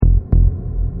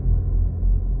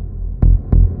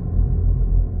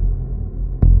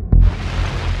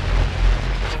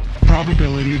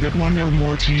probability that one or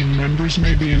more team members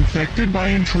may be infected by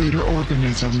intruder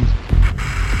organism.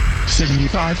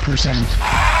 75%.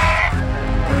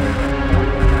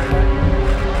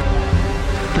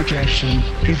 Projection: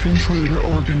 if intruder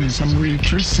organism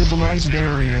reaches civilized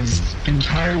areas,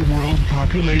 entire world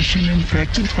population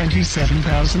infected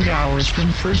 27,000 hours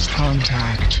from first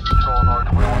contact.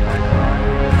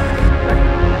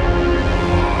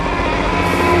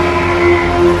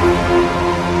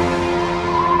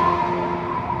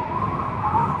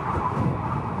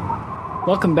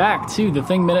 Welcome back to the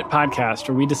Thing Minute Podcast,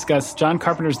 where we discuss John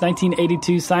Carpenter's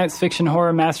 1982 science fiction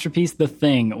horror masterpiece, The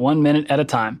Thing, 1 minute at a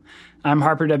time. I'm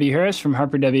Harper W. Harris from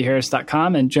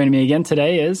harperwharris.com, and joining me again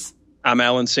today is... I'm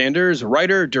Alan Sanders,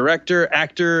 writer, director,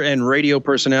 actor, and radio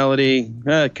personality.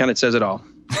 Kind of says it all.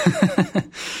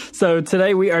 So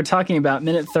today we are talking about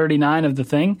minute 39 of The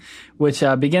Thing, which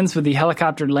begins with the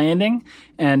helicopter landing,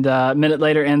 and a minute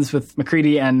later ends with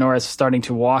MacReady and Norris starting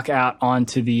to walk out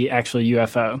onto the actual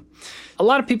UFO. A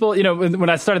lot of people, when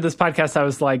I started this podcast, I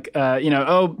was like,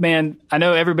 oh man, I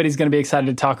know everybody's going to be excited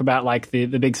to talk about like the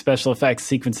big special effects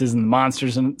sequences and the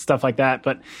monsters and stuff like that.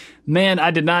 But man, I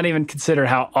did not even consider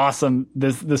how awesome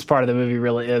this part of the movie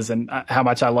really is, and how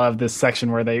much I love this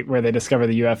section where they discover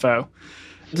the UFO.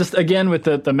 Just again with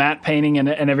the matte painting and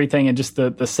everything, and just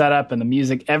the setup and the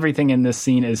music, everything in this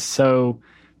scene is so.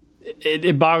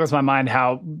 It boggles my mind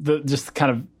how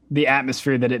the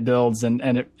atmosphere that it builds, and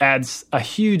it adds a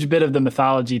huge bit of the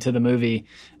mythology to the movie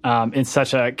in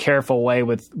such a careful way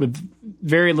with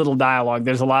very little dialogue.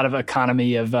 There's a lot of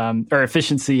economy of or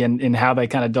efficiency in how they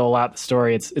kind of dole out the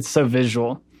story. It's so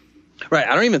visual. Right.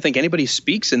 I don't even think anybody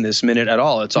speaks in this minute at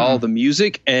all. It's all the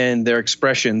music and their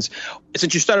expressions.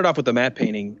 Since you started off with the matte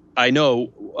painting, I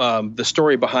know the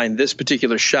story behind this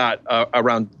particular shot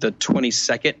around the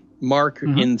 22nd mark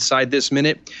inside this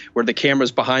minute, where the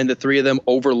camera's behind the three of them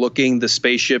overlooking the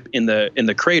spaceship in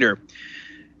the crater.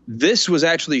 This was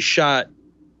actually shot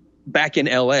back in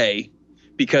LA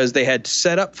because they had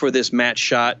set up for this matte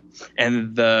shot,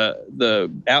 and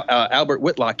Albert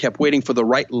Whitlock kept waiting for the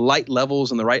right light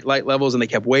levels, and they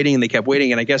kept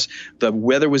waiting, and I guess the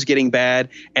weather was getting bad,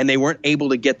 and they weren't able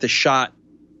to get the shot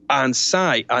on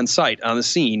site on the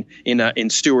scene in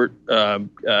Stewart,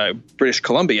 British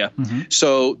Columbia.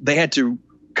 So they had to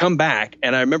come back,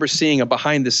 and I remember seeing a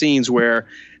behind the scenes where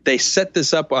they set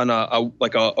this up on a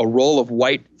roll of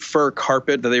white fur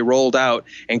carpet that they rolled out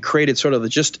and created sort of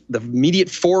just the immediate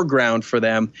foreground for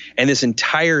them. And this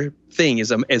entire thing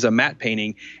is a matte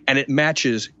painting, and it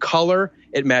matches color,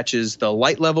 it matches the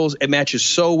light levels, it matches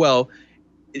so well.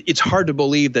 It's hard to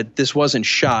believe that this wasn't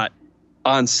shot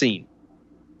on scene.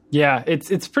 Yeah,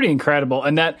 it's pretty incredible.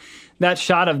 And that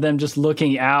shot of them just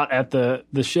looking out at the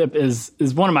ship is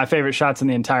one of my favorite shots in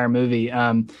the entire movie,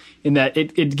 in that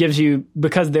it gives you,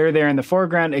 because they're there in the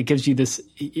foreground, it gives you this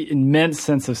immense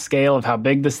sense of scale of how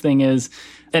big this thing is.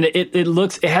 And it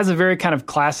has a very kind of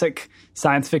classic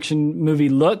science fiction movie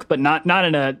look, but not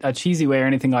in a cheesy way or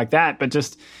anything like that, but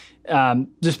just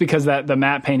because that the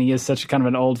matte painting is such a kind of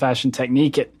an old-fashioned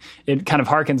technique, it kind of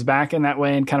harkens back in that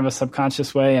way, in kind of a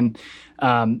subconscious way, and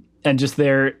just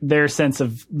their sense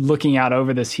of looking out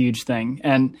over this huge thing.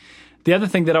 And the other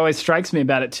thing that always strikes me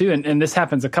about it too, and this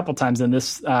happens a couple times in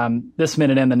this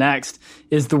minute and the next,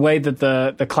 is the way that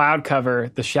the cloud cover,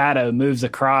 the shadow, moves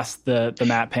across the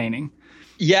matte painting.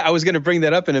 Yeah, I was going to bring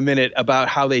that up in a minute about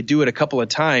how they do it a couple of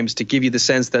times to give you the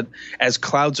sense that as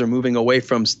clouds are moving away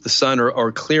from the sun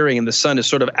or clearing, and the sun is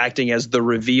sort of acting as the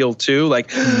reveal too,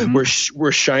 like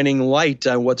we're shining light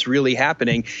on what's really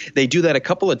happening. They do that a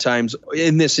couple of times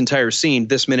in this entire scene,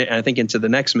 this minute, and I think into the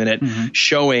next minute,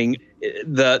 showing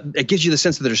it gives you the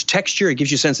sense that there's texture. It gives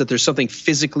you a sense that there's something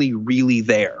physically really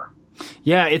there.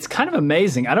 Yeah, it's kind of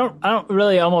amazing. I don't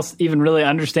really almost even really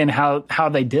understand how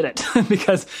they did it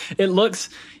because it looks,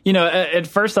 at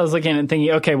first I was looking and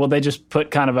thinking, okay, well, they just put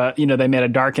kind of they made a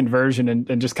darkened version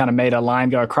and just kind of made a line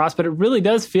go across. But it really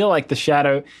does feel like the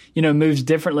shadow, moves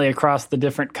differently across the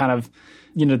different kind of,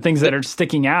 things that are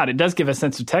sticking out. It does give a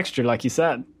sense of texture, like you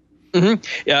said. And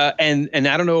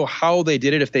I don't know how they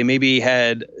did it. If they maybe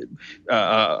had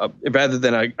rather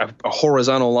than a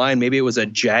horizontal line, maybe it was a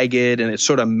jagged, and it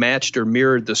sort of matched or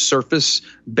mirrored the surface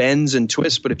bends and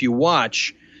twists. But if you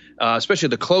watch, especially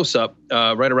the close up,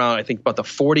 right around I think about the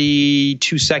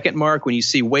 42-second mark, when you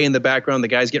see way in the background the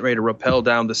guy's getting ready to rappel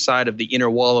down the side of the inner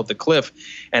wall of the cliff,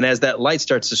 and as that light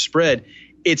starts to spread,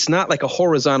 it's not like a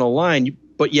horizontal line,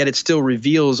 but yet it still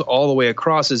reveals all the way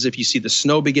across, as if you see the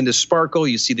snow begin to sparkle,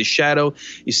 you see the shadow,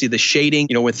 you see the shading,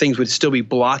 when things would still be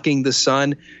blocking the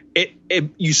sun.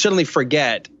 You suddenly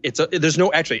forget. I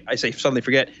say suddenly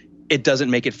forget. It doesn't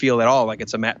make it feel at all like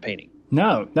it's a matte painting.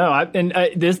 No.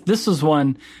 This was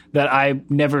one that I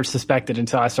never suspected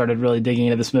until I started really digging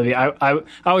into this movie. I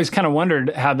always kind of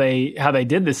wondered how they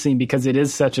did this scene, because it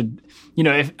is such a,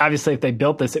 if they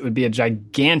built this, it would be a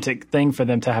gigantic thing for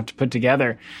them to have to put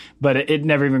together. But it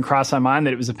never even crossed my mind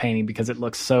that it was a painting, because it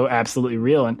looks so absolutely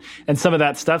real. And some of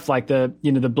that stuff, like the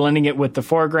blending it with the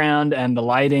foreground and the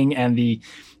lighting and the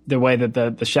way that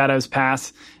the shadows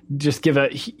pass, just give a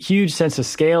huge sense of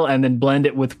scale, and then blend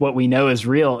it with what we know is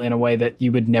real in a way that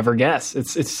you would never guess.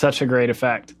 It's such a great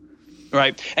effect.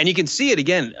 Right. And you can see it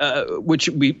again, which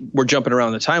we're jumping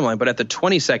around the timeline, but at the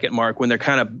 20-second mark, when they're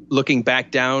kind of looking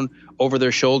back down over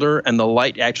their shoulder and the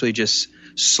light actually just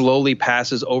slowly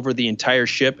passes over the entire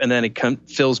ship, and then it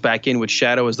fills back in with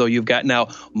shadow, as though you've got now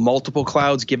multiple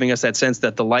clouds, giving us that sense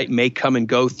that the light may come and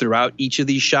go throughout each of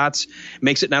these shots.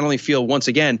 Makes it not only feel, once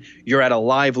again, you're at a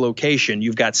live location,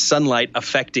 you've got sunlight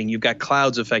affecting, you've got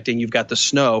clouds affecting, you've got the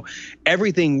snow.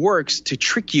 Everything works to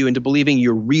trick you into believing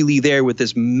you're really there with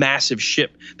this massive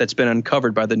ship that's been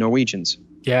uncovered by the Norwegians.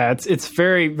 Yeah, it's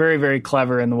very, very, very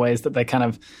clever in the ways that they kind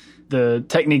of, the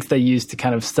techniques they use to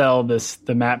kind of sell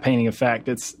the matte painting effect.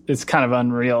 It's kind of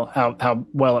unreal how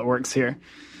well it works here.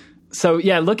 So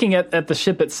yeah, looking at the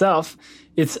ship itself,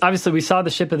 it's obviously, we saw the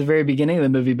ship at the very beginning of the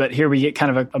movie, but here we get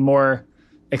kind of a more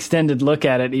extended look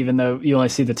at it, even though you only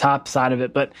see the top side of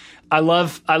it. But I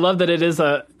love that it is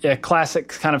a classic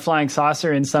kind of flying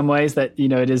saucer in some ways, that,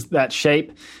 it is that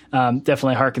shape.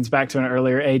 Definitely harkens back to an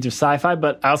earlier age of sci-fi,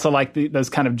 but I also like those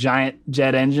kind of giant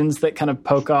jet engines that kind of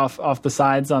poke off the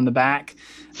sides on the back.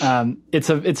 It's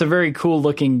a very cool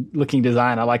looking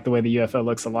design. I like the way the UFO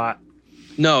looks a lot.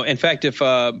 No, in fact, if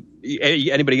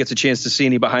anybody gets a chance to see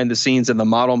any behind the scenes in the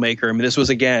model maker, I mean, this was,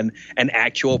 again, an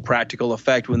actual practical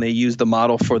effect when they used the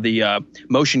model for the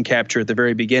motion capture at the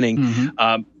very beginning.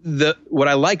 Mm-hmm. What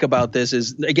I like about this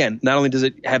is, again, not only does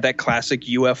it have that classic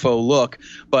UFO look,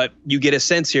 but you get a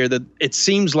sense here that it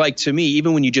seems like, to me,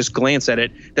 even when you just glance at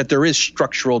it, that there is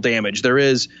structural damage. There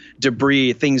is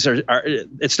debris. Things are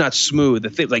it's not smooth.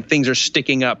 Like things are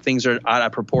sticking up. Things are out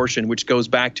of proportion, which goes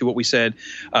back to what we said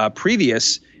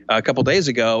previous a couple days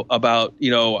ago about,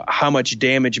 how much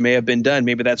damage may have been done.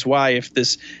 Maybe that's why, if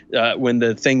this when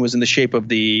the thing was in the shape of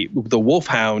the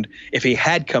Wolfhound, if he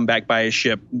had come back by his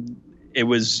ship, it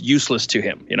was useless to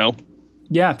him,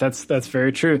 Yeah, that's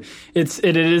very true. It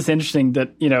is interesting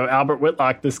that, Albert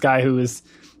Whitlock, this guy who was,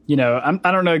 I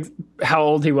don't know how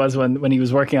old he was when he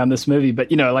was working on this movie,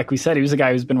 but, like we said, he was a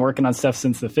guy who's been working on stuff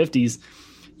since the 50s.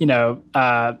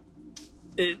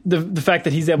 The fact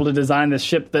that he's able to design this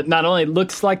ship that not only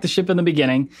looks like the ship in the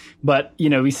beginning, but,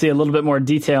 we see a little bit more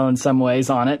detail in some ways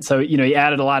on it. So, he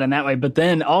added a lot in that way, but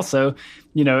then also,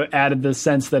 added the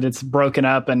sense that it's broken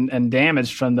up and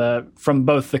damaged from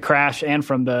both the crash and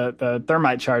from the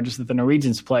thermite charges that the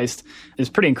Norwegians placed. It's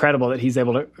pretty incredible that he's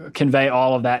able to convey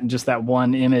all of that in just that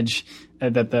one image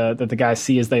that the guys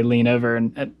see as they lean over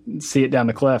and see it down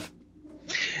the cliff.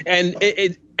 And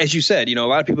it, as you said, a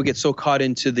lot of people get so caught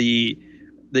into the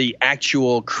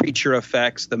actual creature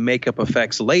effects, the makeup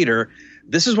effects later.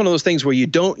 This is one of those things where you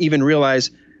don't even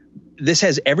realize this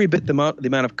has every bit the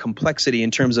amount of complexity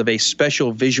in terms of a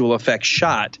special visual effects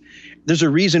shot. There's a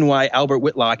reason why Albert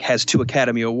Whitlock has 2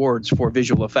 Academy Awards for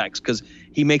visual effects, because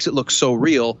he makes it look so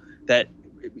real that,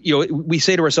 we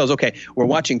say to ourselves, okay, we're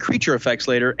watching creature effects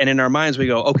later, and in our minds we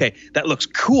go, okay, that looks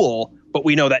cool, but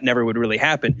we know that never would really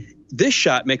happen. This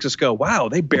shot makes us go, wow,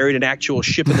 they buried an actual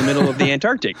ship in the middle of the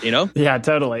Antarctic, Yeah,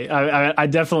 totally. I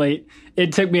definitely,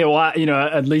 it took me a while,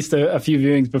 at least a few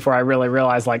viewings before I really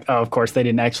realized, like, oh, of course they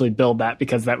didn't actually build that,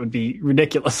 because that would be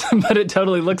ridiculous. But it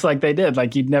totally looks like they did.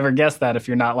 Like, you'd never guess that if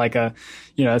you're not like a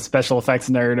special effects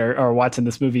nerd or watching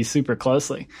this movie super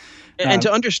closely. And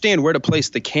to understand where to place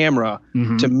the camera,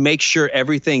 mm-hmm. to make sure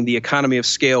everything, the economy of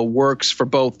scale, works for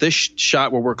both this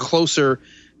shot where we're closer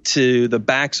to the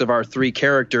backs of our 3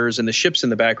 characters and the ships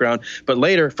in the background, but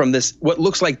later from this, what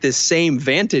looks like this same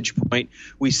vantage point,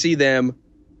 we see them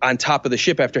on top of the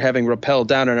ship after having rappelled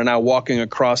down and are now walking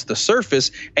across the surface,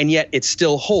 and yet it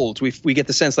still holds. We get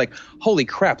the sense like, holy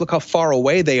crap, look how far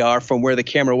away they are from where the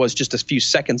camera was just a few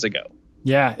seconds ago.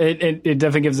 Yeah, it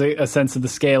definitely gives a sense of the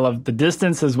scale of the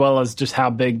distance, as well as just how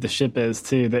big the ship is,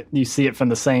 too, that you see it from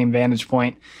the same vantage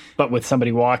point, but with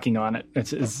somebody walking on it.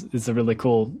 It's a really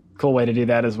cool way to do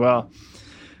that as well.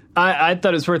 I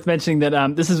thought it was worth mentioning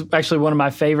that this is actually one of my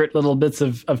favorite little bits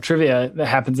of trivia that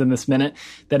happens in this minute,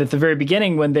 that at the very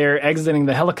beginning, when they're exiting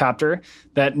the helicopter,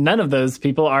 that none of those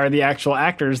people are the actual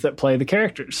actors that play the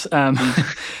characters.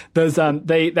 That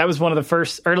was one of the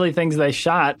first early things they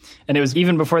shot, and it was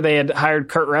even before they had hired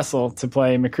Kurt Russell to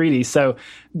play MacReady. So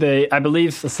I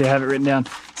believe, let's see, I have it written down.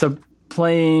 So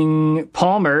Playing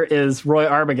Palmer is Roy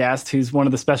Arbogast, who's one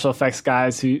of the special effects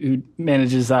guys who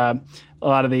manages a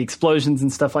lot of the explosions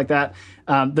and stuff like that.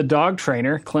 The dog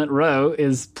trainer, Clint Rowe,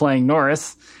 is playing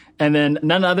Norris. And then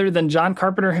none other than John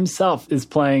Carpenter himself is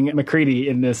playing MacReady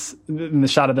in the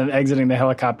shot of them exiting the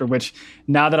helicopter, which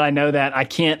now that I know that, I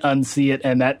can't unsee it.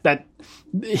 And that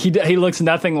he looks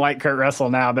nothing like Kurt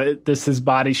Russell now. But his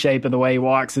body shape and the way he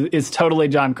walks is totally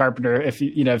John Carpenter. If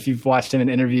you've watched him in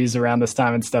interviews around this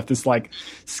time and stuff, this like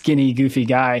skinny, goofy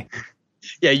guy.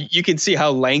 Yeah, you can see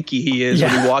how lanky he is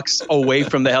when he walks away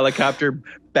from the helicopter,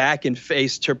 back and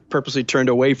face purposely turned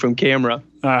away from camera.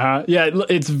 Yeah,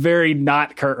 it's very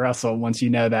not Kurt Russell once you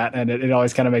know that, and it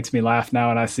always kind of makes me laugh now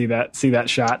when I see that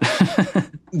shot.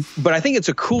 But I think it's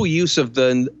a cool use of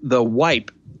the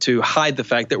wipe to hide the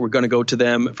fact that we're going to go to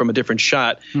them from a different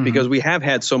shot, because we have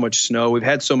had so much snow, we've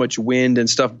had so much wind and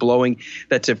stuff blowing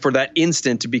that for that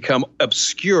instant to become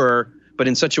obscure, but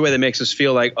in such a way that makes us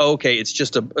feel like, oh, okay, it's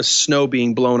just a snow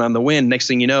being blown on the wind. Next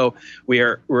thing you know,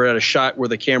 we're at a shot where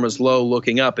the camera's low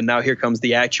looking up, and now here comes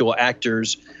the actual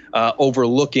actors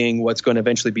overlooking what's going to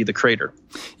eventually be the crater.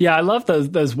 Yeah, I love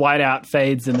those whiteout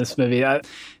fades in this movie.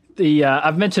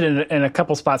 I've mentioned it in a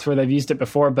couple spots where they've used it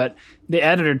before, but the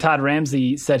editor, Todd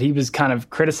Ramsey, said he was kind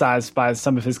of criticized by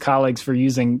some of his colleagues for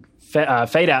using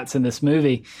fade outs in this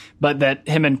movie, but that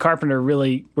him and Carpenter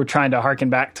really were trying to harken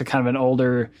back to kind of an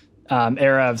older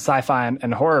era of sci-fi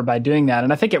and horror by doing that.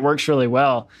 And I think it works really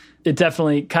well. It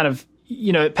definitely kind of,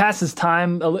 it passes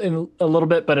time a little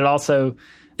bit, but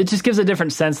it just gives a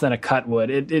different sense than a cut would.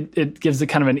 It gives a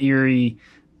kind of an eerie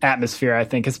atmosphere, I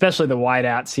think, especially the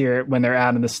whiteouts here when they're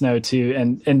out in the snow too.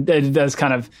 And it does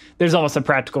kind of, there's almost a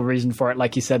practical reason for it.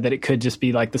 Like you said, that it could just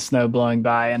be like the snow blowing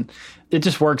by, and it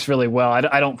just works really well.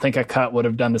 I don't think a cut would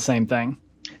have done the same thing.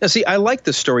 Now, see, I like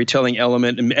the storytelling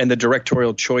element and the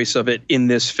directorial choice of it in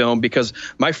this film, because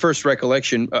my first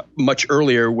recollection much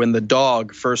earlier, when the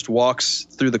dog first walks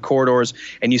through the corridors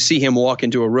and you see him walk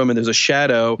into a room and there's a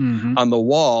shadow on the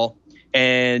wall,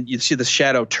 and you see the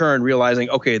shadow turn, realizing,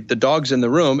 okay, the dog's in the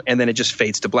room, and then it just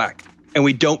fades to black. And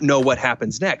we don't know what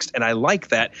happens next. And I like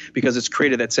that because it's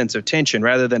created that sense of tension.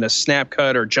 Rather than a snap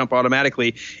cut or jump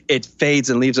automatically, it fades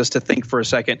and leaves us to think for a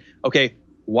second, okay,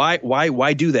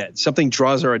 why do that? Something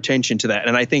draws our attention to that.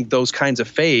 And I think those kinds of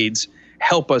fades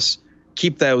help us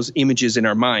keep those images in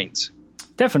our minds.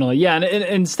 Definitely, yeah. And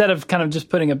instead of kind of just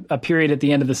putting a period at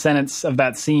the end of the sentence of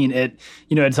that scene,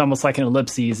 it's almost like an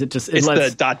ellipses. It's the ...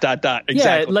 Exactly.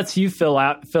 Yeah, it lets you fill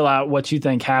out what you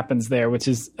think happens there, which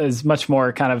is much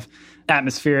more kind of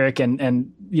atmospheric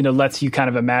and lets you kind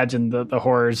of imagine the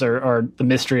horrors or the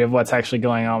mystery of what's actually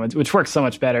going on, which works so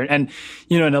much better. And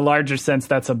in a larger sense,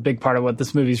 that's a big part of what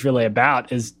this movie is really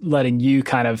about, is letting you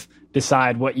kind of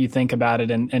decide what you think about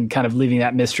it and kind of leaving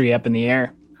that mystery up in the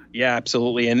air. Yeah,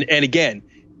 absolutely. And again,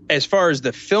 as far as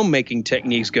the filmmaking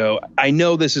techniques go, I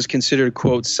know this is considered,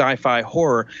 quote, sci-fi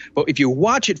horror, but if you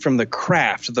watch it from the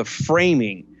craft, the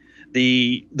framing,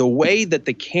 the way that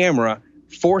the camera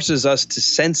forces us to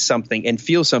sense something and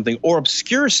feel something or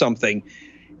obscure something,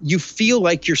 you feel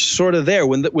like you're sort of there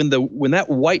when that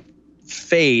white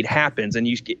fade happens,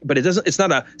 but it's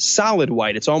not a solid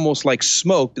white. It's almost like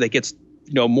smoke that gets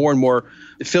more and more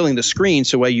filling the screen,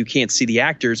 so you can't see the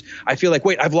actors. I feel like,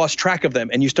 wait, I've lost track of them,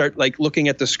 and you start like looking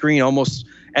at the screen almost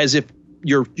as if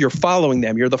you're following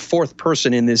them. You're the fourth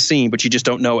person in this scene, but you just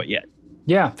don't know it yet.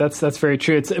 Yeah, that's very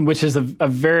true. Which is a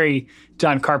very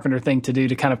John Carpenter thing to do,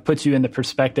 to kind of put you in the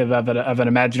perspective of an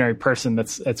imaginary person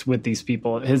that's with these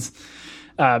people.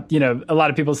 A lot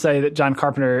of people say that John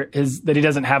Carpenter that he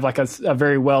doesn't have like a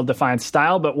very well defined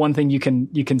style, but one thing you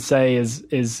can say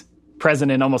is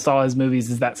present in almost all his movies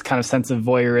is that kind of sense of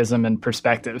voyeurism and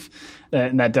perspective,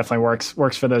 and that definitely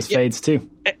works for those fades too.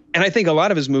 And I think a lot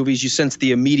of his movies, you sense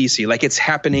the immediacy, like it's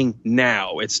happening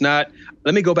now. It's not,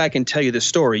 let me go back and tell you the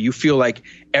story. You feel like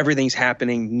everything's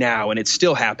happening now, and it's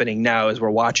still happening now as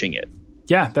we're watching it.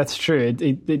 Yeah, that's true.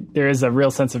 There is a real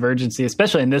sense of urgency,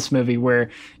 especially in this movie, where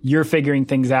you're figuring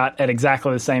things out at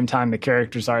exactly the same time the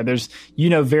characters are. There's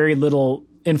very little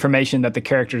information that the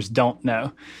characters don't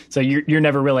know, so you're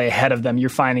never really ahead of them. You're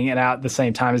finding it out at the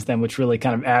same time as them, which really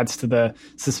kind of adds to the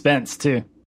suspense too.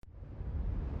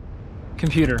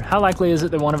 Computer, how likely is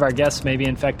it that one of our guests may be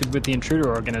infected with the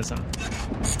intruder organism?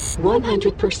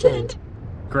 100%.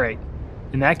 Great.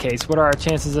 In that case, what are our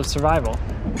chances of survival?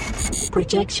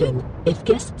 Projection. If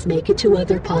guests make it to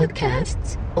other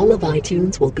podcasts, all of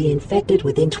iTunes will be infected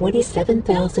within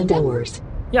 27,000 hours.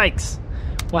 Yikes.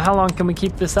 Well, how long can we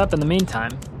keep this up in the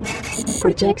meantime?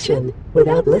 Projection.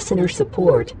 Without listener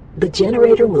support, the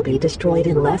generator will be destroyed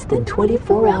in less than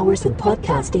 24 hours and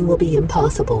podcasting will be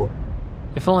impossible.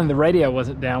 If only the radio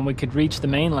wasn't down, we could reach the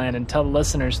mainland and tell the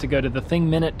listeners to go to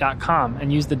thethingminute.com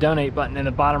and use the donate button in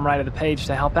the bottom right of the page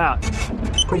to help out.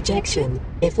 Projection.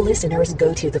 If listeners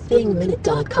go to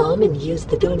thethingminute.com and use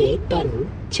the donate button,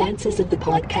 chances of the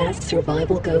podcast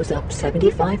survival goes up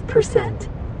 75%.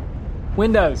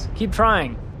 Windows, keep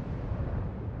trying.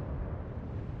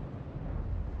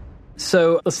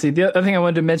 So let's see. The other thing I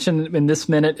wanted to mention in this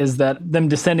minute is that them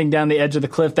descending down the edge of the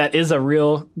cliff, that is a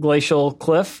real glacial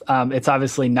cliff. It's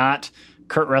obviously not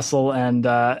Kurt Russell and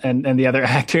the other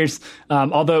actors.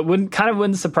 Although it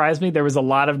wouldn't surprise me. There was a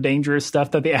lot of dangerous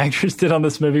stuff that the actors did on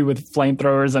this movie with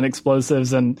flamethrowers and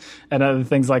explosives and other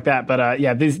things like that. But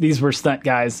these were stunt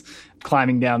guys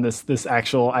climbing down this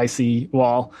actual icy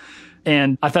wall.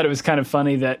 And I thought it was kind of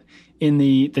funny that in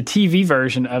the TV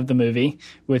version of the movie,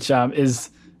 which is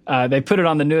they put it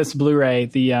on the newest Blu-ray,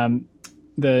 the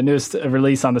newest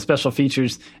release on the special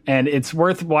features, and it's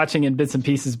worth watching in bits and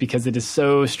pieces because it is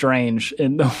so strange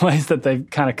in the ways that they've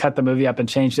kind of cut the movie up and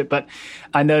changed it. But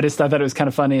I thought it was kind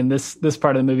of funny in this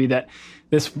part of the movie that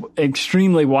this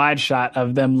extremely wide shot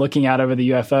of them looking out over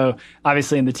the UFO.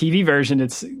 Obviously, in the TV version,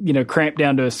 it's cramped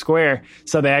down to a square,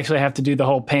 so they actually have to do the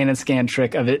whole pan and scan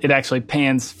trick of it. It actually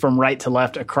pans from right to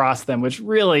left across them, which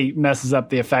really messes up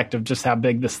the effect of just how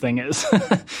big this thing is.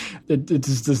 It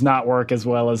just does not work as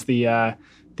well as the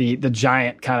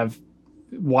giant kind of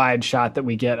wide shot that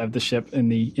we get of the ship in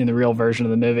the real version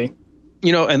of the movie.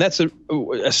 And that's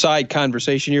a side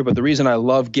conversation here, but the reason I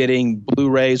love getting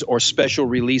Blu-rays or special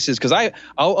releases, because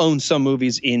I'll own some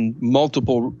movies in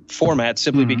multiple formats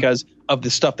simply because of the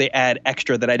stuff they add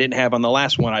extra that I didn't have on the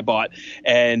last one I bought.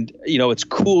 And, it's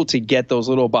cool to get those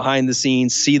little behind the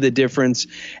scenes, see the difference.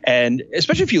 And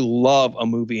especially if you love a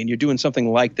movie and you're doing something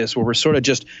like this, where we're sort of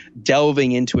just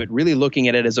delving into it, really looking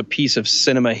at it as a piece of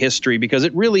cinema history, because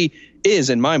it really is,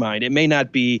 in my mind. It may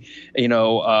not be,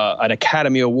 an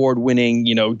Academy Award winning,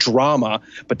 drama,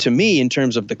 but to me, in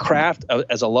terms of the craft,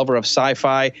 as a lover of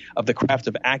sci-fi, of the craft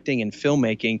of acting and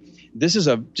filmmaking, this is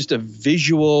just a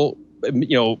visual, a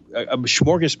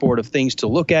smorgasbord of things to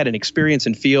look at and experience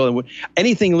and feel. And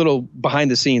anything little behind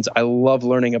the scenes, I love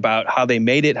learning about how they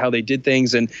made it, how they did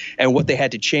things, and what they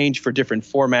had to change for different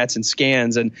formats and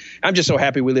scans. And I'm just so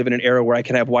happy we live in an era where I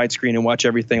can have widescreen and watch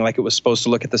everything like it was supposed to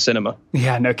look at the cinema.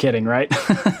 Yeah, no kidding, right?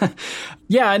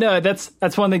 Yeah, I know. That's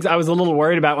one of the things I was a little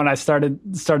worried about when I started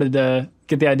to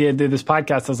get the idea to do this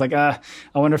podcast. I was like, I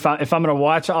wonder if I'm going to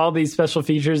watch all these special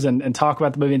features and talk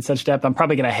about the movie in such depth. I'm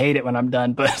probably going to hate it when I'm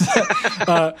done. But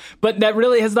but that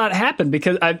really has not happened,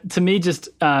 because to me,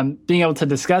 just being able to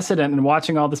discuss it and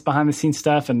watching all this behind the scenes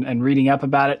stuff and reading up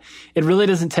about it, it really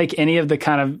doesn't take any of the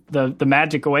kind of the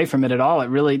magic away from it at all. It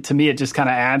really, to me, it just kind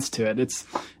of adds to it. It's,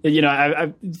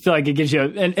 I feel like it gives you,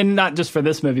 and not just for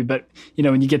this movie, but,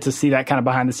 when you get to see that kind of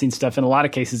behind the scenes stuff, in a lot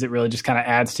of cases, it really just kind of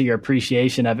adds to your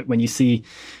appreciation of it when you see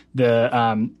the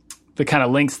kind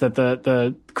of links that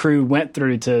the crew went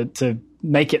through to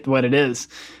make it what it is.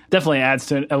 Definitely adds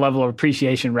to a level of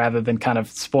appreciation rather than kind of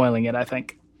spoiling it, I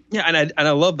think. Yeah, and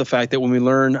I love the fact that when we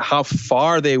learn how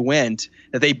far they went,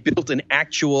 that they built an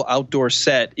actual outdoor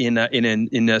set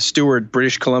in Stewart,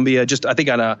 British Columbia, just I think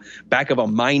on a back of a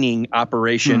mining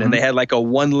operation, and they had like a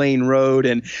 1-lane road,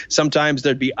 and sometimes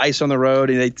there'd be ice on the road,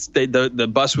 and the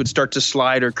bus would start to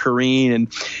slide or careen,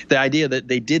 and the idea that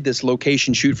they did this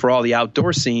location shoot for all the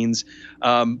outdoor scenes,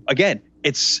 again.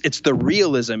 It's the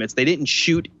realism. They didn't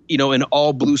shoot, an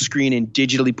all blue screen and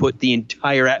digitally put the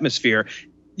entire atmosphere.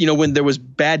 When there was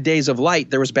bad days of light,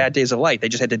 there was bad days of light. They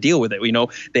just had to deal with it.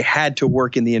 They had to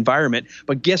work in the environment.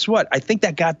 But guess what? I think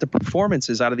that got the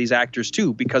performances out of these actors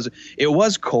too, because it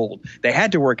was cold. They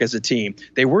had to work as a team.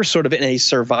 They were sort of in a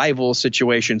survival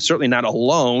situation, certainly not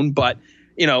alone, but,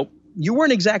 you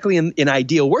weren't exactly in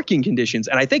ideal working conditions.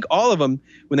 And I think all of them,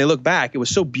 when they look back, it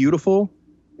was so beautiful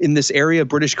in this area of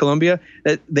British Columbia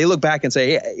that they look back and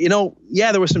say,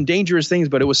 there were some dangerous things,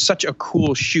 but it was such a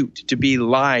cool shoot to be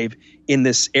live in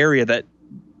this area that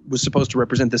was supposed to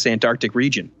represent this Antarctic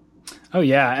region. Oh,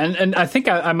 yeah. And I think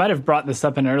I might have brought this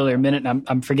up in an earlier minute, and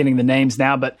I'm forgetting the names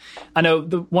now, but I know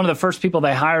one of the first people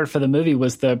they hired for the movie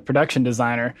was the production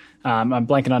designer. I'm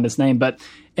blanking on his name,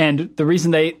 and the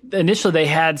reason they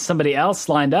had somebody else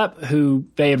lined up who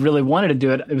they had really wanted to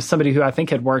do it. It was somebody who I think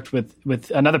had worked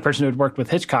with another person who had worked with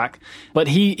Hitchcock, but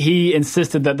he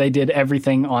insisted that they did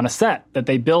everything on a set, that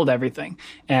they build everything.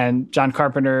 And John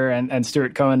Carpenter and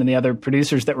Stuart Cohen and the other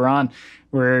producers that were on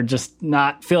were just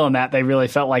not feeling that. They really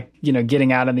felt like,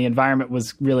 getting out in the environment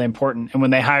was really important. And when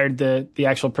they hired the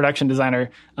actual production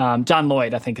designer, John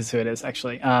Lloyd, I think is who it is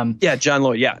actually. John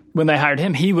Lloyd. Yeah. When they hired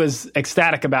him, he was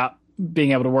ecstatic about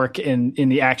being able to work in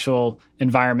the actual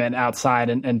environment outside,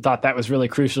 and thought that was really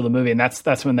crucial to the movie. And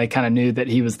that's when they kind of knew that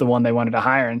he was the one they wanted to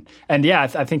hire. And yeah,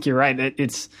 I think you're right.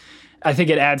 I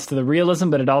think it adds to the realism,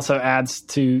 but it also adds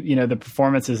to, you know, the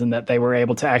performances, and that they were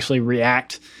able to actually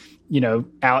react, you know,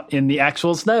 out in the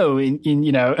actual snow, in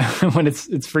you know, when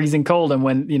it's freezing cold, and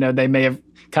when, you know, they may have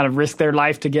kind of risked their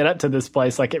life to get up to this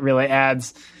place. Like, it really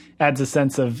adds a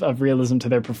sense of realism to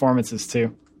their performances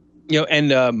too. You know,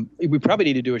 and we probably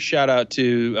need to do a shout out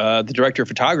to the director of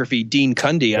photography, Dean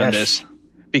Cundey, on this,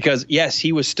 because yes,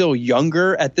 he was still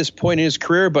younger at this point in his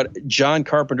career, but John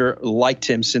Carpenter liked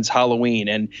him since Halloween,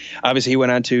 and obviously he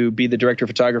went on to be the director of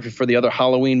photography for the other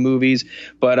Halloween movies.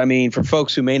 But I mean, for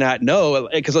folks who may not know,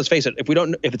 because let's face it,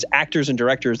 if it's actors and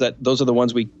directors, that those are the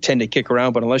ones we tend to kick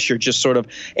around. But unless you're just sort of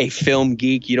a film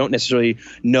geek, you don't necessarily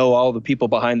know all the people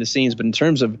behind the scenes. But in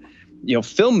terms of, you know,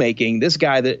 filmmaking, this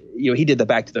guy that, you know, he did the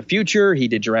Back to the Future, he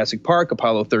did Jurassic Park,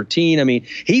 Apollo 13. I mean,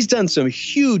 he's done some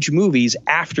huge movies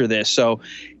after this. So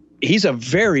he's a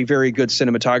very, very good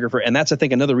cinematographer. And that's, I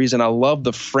think, another reason I love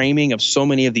the framing of so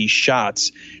many of these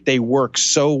shots. They work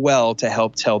so well to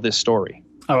help tell this story.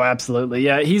 Oh, absolutely.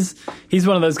 Yeah, he's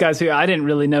one of those guys who I didn't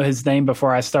really know his name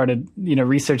before I started, you know,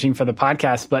 researching for the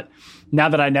podcast. But now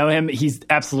that I know him, he's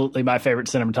absolutely my favorite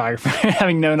cinematographer.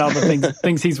 Having known all the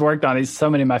things he's worked on, he's so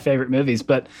many of my favorite movies.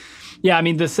 But yeah, I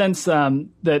mean, the sense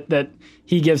that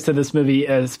he gives to this movie,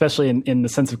 especially in the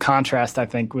sense of contrast, I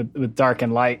think, with dark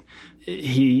and light,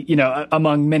 he, you know,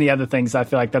 among many other things, I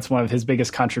feel like that's one of his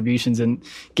biggest contributions in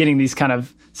getting these kind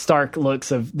of stark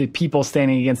looks of the people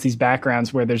standing against these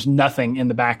backgrounds where there's nothing in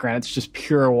the background. It's just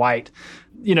pure white.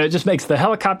 You know, it just makes the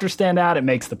helicopter stand out. It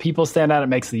makes the people stand out. It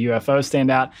makes the UFO stand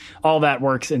out. All that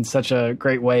works in such a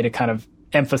great way to kind of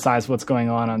emphasize what's going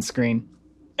on screen.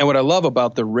 And what I love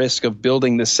about the risk of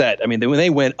building the set, I mean, when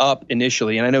they went up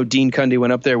initially, and I know Dean Cundey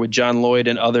went up there with John Lloyd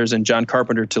and others and John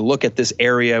Carpenter to look at this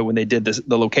area when they did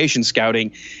the location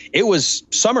scouting, it was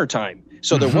summertime.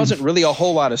 So there wasn't really a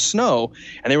whole lot of snow.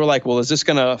 And they were like, well, is this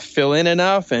going to fill in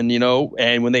enough? And, you know,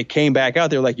 and when they came back out,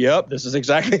 they were like, yep, this is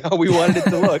exactly how we wanted it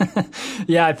to look.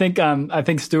 Yeah, I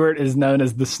think Stewart is known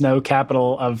as the snow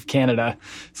capital of Canada.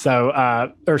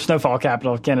 So, or snowfall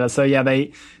capital of Canada. So yeah,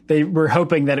 they were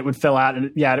hoping that it would fill out,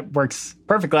 and yeah, it works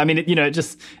perfectly. I mean,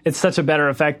 it's such a better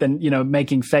effect than, you know,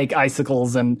 making fake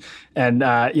icicles and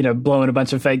you know, blowing a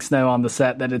bunch of fake snow on the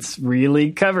set, that it's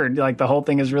really covered. Like, the whole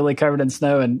thing is really covered in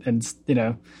snow, and you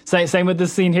know, same with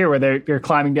this scene here where they're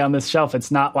climbing down this shelf.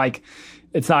 It's not like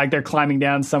they're climbing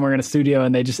down somewhere in a studio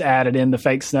and they just added in the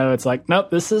fake snow. It's like,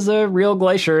 nope, this is a real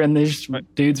glacier, and these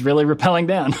dudes really rappelling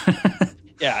down.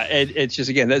 Yeah, it's just,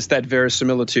 again, that's that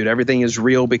verisimilitude. Everything is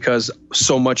real because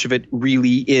so much of it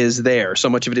really is there.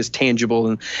 So much of it is tangible.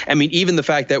 And I mean, even the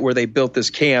fact that where they built this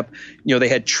camp, you know, they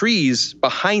had trees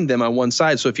behind them on one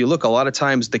side. So if you look, a lot of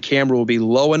times the camera will be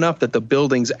low enough that the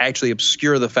buildings actually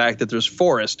obscure the fact that there's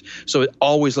forest. So it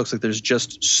always looks like there's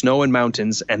just snow and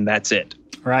mountains, and that's it.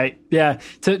 Right. Yeah.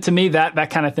 To me, that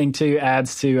kind of thing too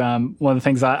adds to one of the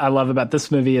things I love about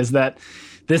this movie is that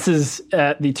this is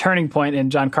the turning point in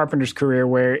John Carpenter's career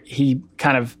where he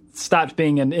kind of stopped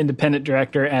being an independent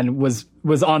director and was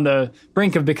on the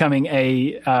brink of becoming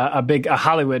a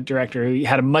Hollywood director. He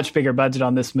had a much bigger budget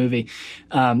on this movie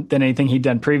than anything he'd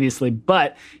done previously.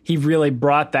 But he really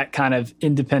brought that kind of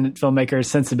independent filmmaker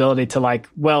sensibility to, like,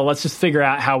 well, let's just figure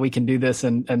out how we can do this,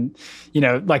 and you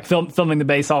know, like filming the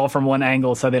base all from one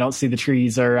angle so they don't see the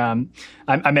trees. Or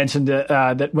I mentioned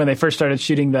that when they first started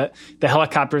shooting the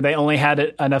helicopter, they only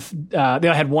had enough. They only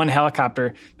had one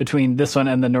helicopter between this one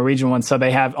and the Norwegian one, so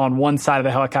they have on one side of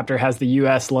the helicopter has the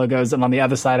U.S. logos, and on the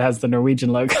other side has the Norwegian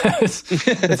logos.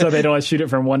 And so they'd always shoot it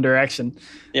from one direction.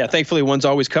 Yeah, thankfully one's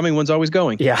always coming, one's always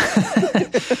going. Yeah.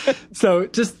 So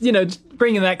just, you know,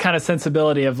 bringing that kind of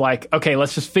sensibility of like, okay,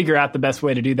 let's just figure out the best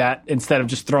way to do that instead of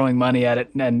just throwing money at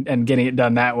it and getting it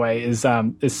done that way is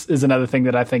another thing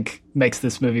that I think makes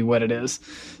this movie what it is.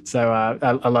 So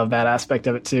I love that aspect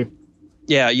of it too.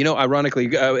 Yeah, you know,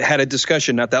 ironically, I had a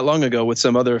discussion not that long ago with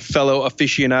some other fellow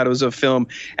aficionados of film,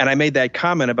 and I made that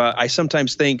comment about I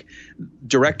sometimes think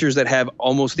directors that have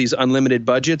almost these unlimited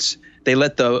budgets, they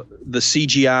let the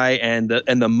CGI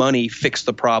and the money fix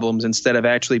the problems instead of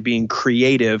actually being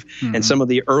creative. Mm-hmm. And some of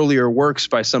the earlier works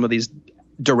by some of these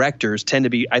directors tend to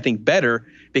be, I think, better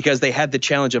because they had the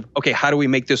challenge of, okay, how do we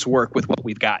make this work with what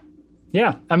we've got?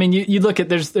 Yeah, I mean, you look at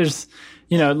there's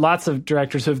you know, lots of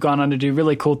directors who have gone on to do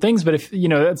really cool things, but if, you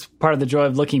know, that's part of the joy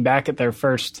of looking back at their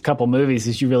first couple movies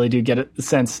is you really do get a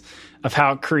sense of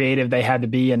how creative they had to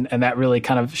be, and that really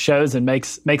kind of shows and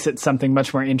makes it something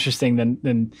much more interesting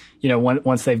than you know,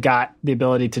 once they've got the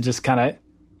ability to just kind of,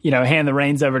 hand the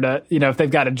reins over to, if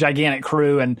they've got a gigantic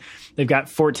crew and they've got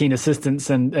 14 assistants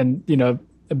and $1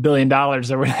 billion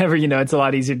or whatever, it's a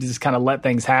lot easier to just kind of let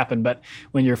things happen. But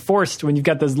when you've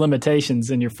got those limitations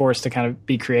and you're forced to kind of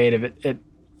be creative, it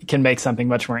can make something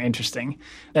much more interesting.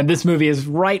 And this movie is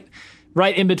right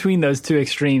in between those two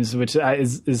extremes, which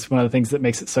is one of the things that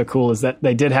makes it so cool, is that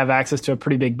they did have access to a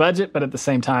pretty big budget, but at the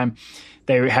same time,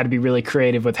 they had to be really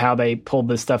creative with how they pulled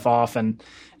this stuff off, and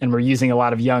were using a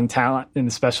lot of young talent in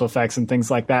the special effects and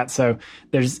things like that. So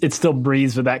it still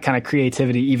breathes with that kind of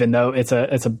creativity, even though it's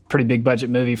a pretty big budget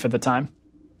movie for the time.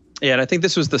 Yeah, and I think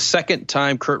this was the second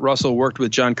time Kurt Russell worked with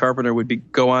John Carpenter,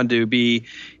 go on to be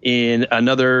in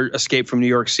another Escape from New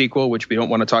York sequel, which we don't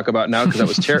want to talk about now because that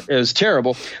was it was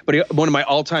terrible. But one of my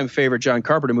all-time favorite John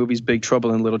Carpenter movies, Big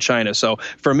Trouble in Little China. So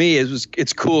for me,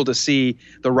 it's cool to see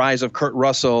the rise of Kurt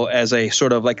Russell as a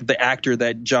sort of like the actor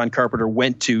that John Carpenter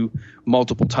went to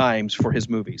multiple times for his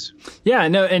movies. Yeah,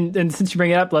 no, and since you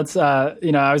bring it up, let's I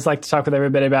always like to talk with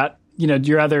everybody about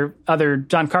your other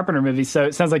John Carpenter movies. So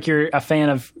it sounds like you're a fan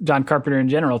of John Carpenter in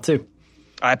general too.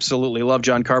 I absolutely love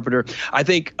John Carpenter. I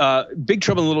think Big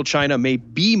Trouble in Little China may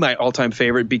be my all-time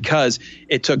favorite because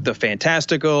it took the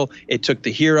fantastical, it took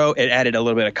the hero, it added a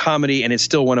little bit of comedy, and it's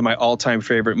still one of my all-time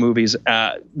favorite movies.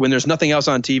 When there's nothing else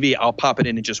on TV, I'll pop it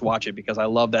in and just watch it because I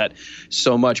love that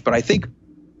so much. But I think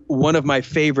one of my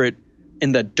favorite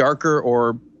in the darker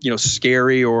or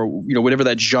scary or whatever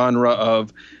that genre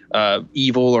of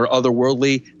evil or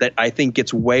otherworldly that I think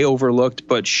gets way overlooked,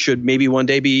 but should maybe one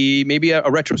day be maybe a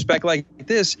retrospect like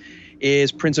this,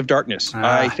 is Prince of Darkness.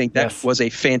 I think that was a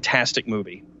fantastic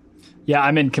movie. Yeah,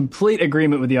 I'm in complete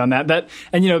agreement with you on that.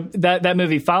 That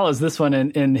movie follows this one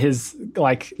in his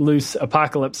like loose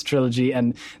Apocalypse trilogy,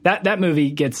 and that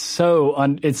movie gets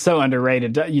it's so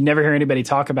underrated. You never hear anybody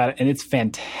talk about it, and it's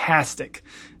fantastic.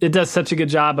 It does such a good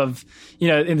job of,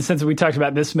 in the sense that we talked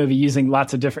about this movie using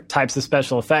lots of different types of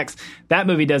special effects. That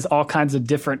movie does all kinds of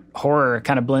different horror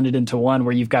kind of blended into one,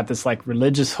 where you've got this like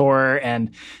religious horror,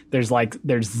 and there's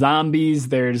zombies,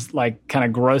 there's like kind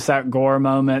of gross out gore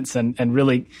moments, and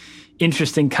really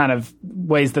interesting kind of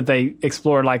ways that they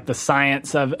explore like the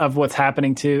science of what's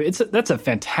happening too. That's a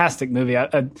fantastic movie.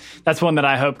 That's one that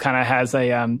I hope kind of has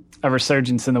a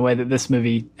resurgence in the way that this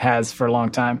movie has for a long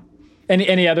time.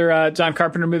 Any other John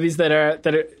Carpenter movies that are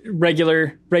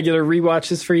regular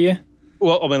rewatches for you?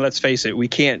 Well, I mean, let's face it. We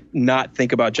can't not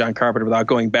think about John Carpenter without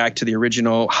going back to the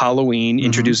original Halloween,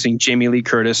 introducing Jamie Lee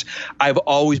Curtis. I've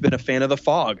always been a fan of The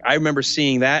Fog. I remember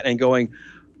seeing that and going,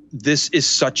 this is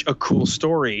such a cool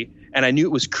story. And I knew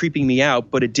it was creeping me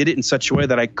out, but it did it in such a way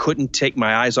that I couldn't take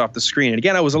my eyes off the screen. And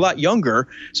again, I was a lot younger,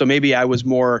 so maybe I was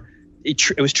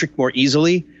it was tricked more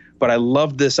easily. But I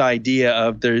loved this idea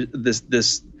of the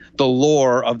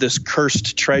lore of this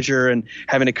cursed treasure and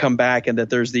having to come back, and that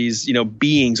there's these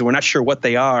beings, and we're not sure what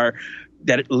they are,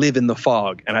 that live in the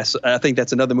fog. And I think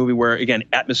that's another movie where, again,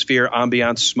 atmosphere,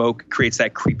 ambiance, smoke creates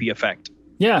that creepy effect.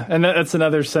 Yeah, and that's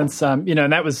another sense, and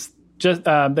that was just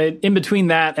in between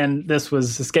that and this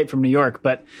was Escape from New York,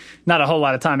 but not a whole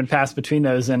lot of time had passed between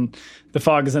those. And The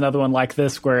Fog is another one like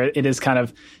this, where it is kind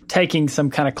of taking some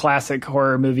kind of classic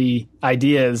horror movie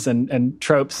ideas and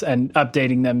tropes and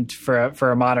updating them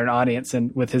for a modern audience,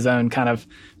 and with his own kind of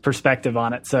perspective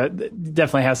on it. So it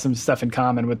definitely has some stuff in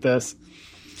common with this.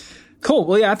 Cool.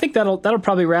 Well, yeah, I think that'll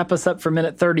probably wrap us up for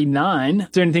minute 39. Is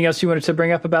there anything else you wanted to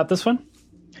bring up about this one?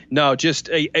 No, just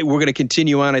we're going to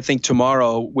continue on, I think,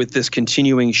 tomorrow with this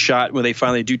continuing shot where they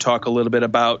finally do talk a little bit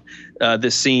about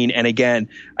this scene. And again,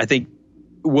 I think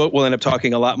we'll end up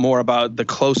talking a lot more about the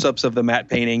close-ups of the matte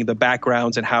painting, the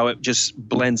backgrounds, and how it just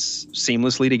blends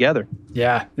seamlessly together.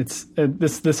 Yeah, it's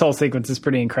this whole sequence is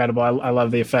pretty incredible. I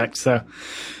love the effect. So,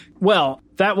 well,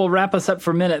 that will wrap us up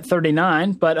for minute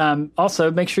 39. But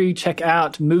also make sure you check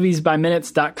out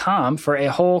moviesbyminutes.com for a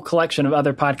whole collection of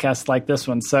other podcasts like this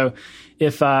one. So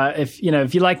if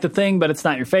you like The Thing, but it's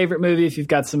not your favorite movie, if you've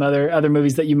got some other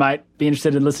movies that you might be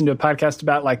interested in listening to a podcast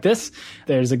about like this,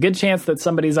 there's a good chance that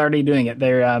somebody's already doing it.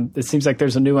 It seems like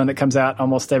there's a new one that comes out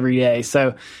almost every day.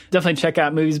 So definitely check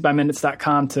out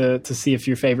moviesbyminutes.com to see if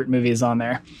your favorite movie is on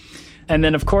there. And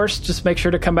then, of course, just make sure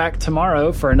to come back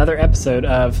tomorrow for another episode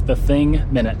of The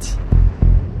Thing Minute.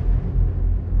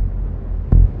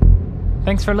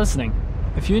 Thanks for listening.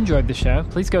 If you enjoyed the show,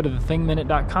 please go to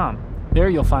thethingminute.com. There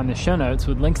you'll find the show notes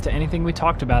with links to anything we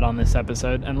talked about on this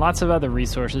episode and lots of other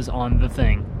resources on The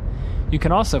Thing. You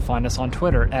can also find us on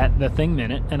Twitter at The Thing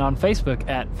Minute and on Facebook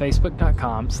at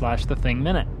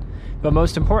facebook.com/thethingminute. But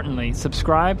most importantly,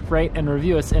 subscribe, rate, and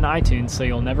review us in iTunes so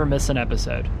you'll never miss an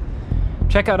episode.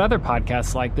 Check out other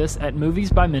podcasts like this at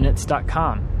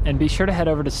moviesbyminutes.com, and be sure to head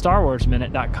over to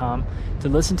starwarsminute.com to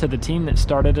listen to the team that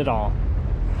started it all.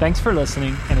 Thanks for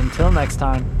listening, and until next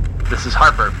time, This is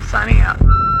Harper, signing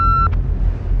out.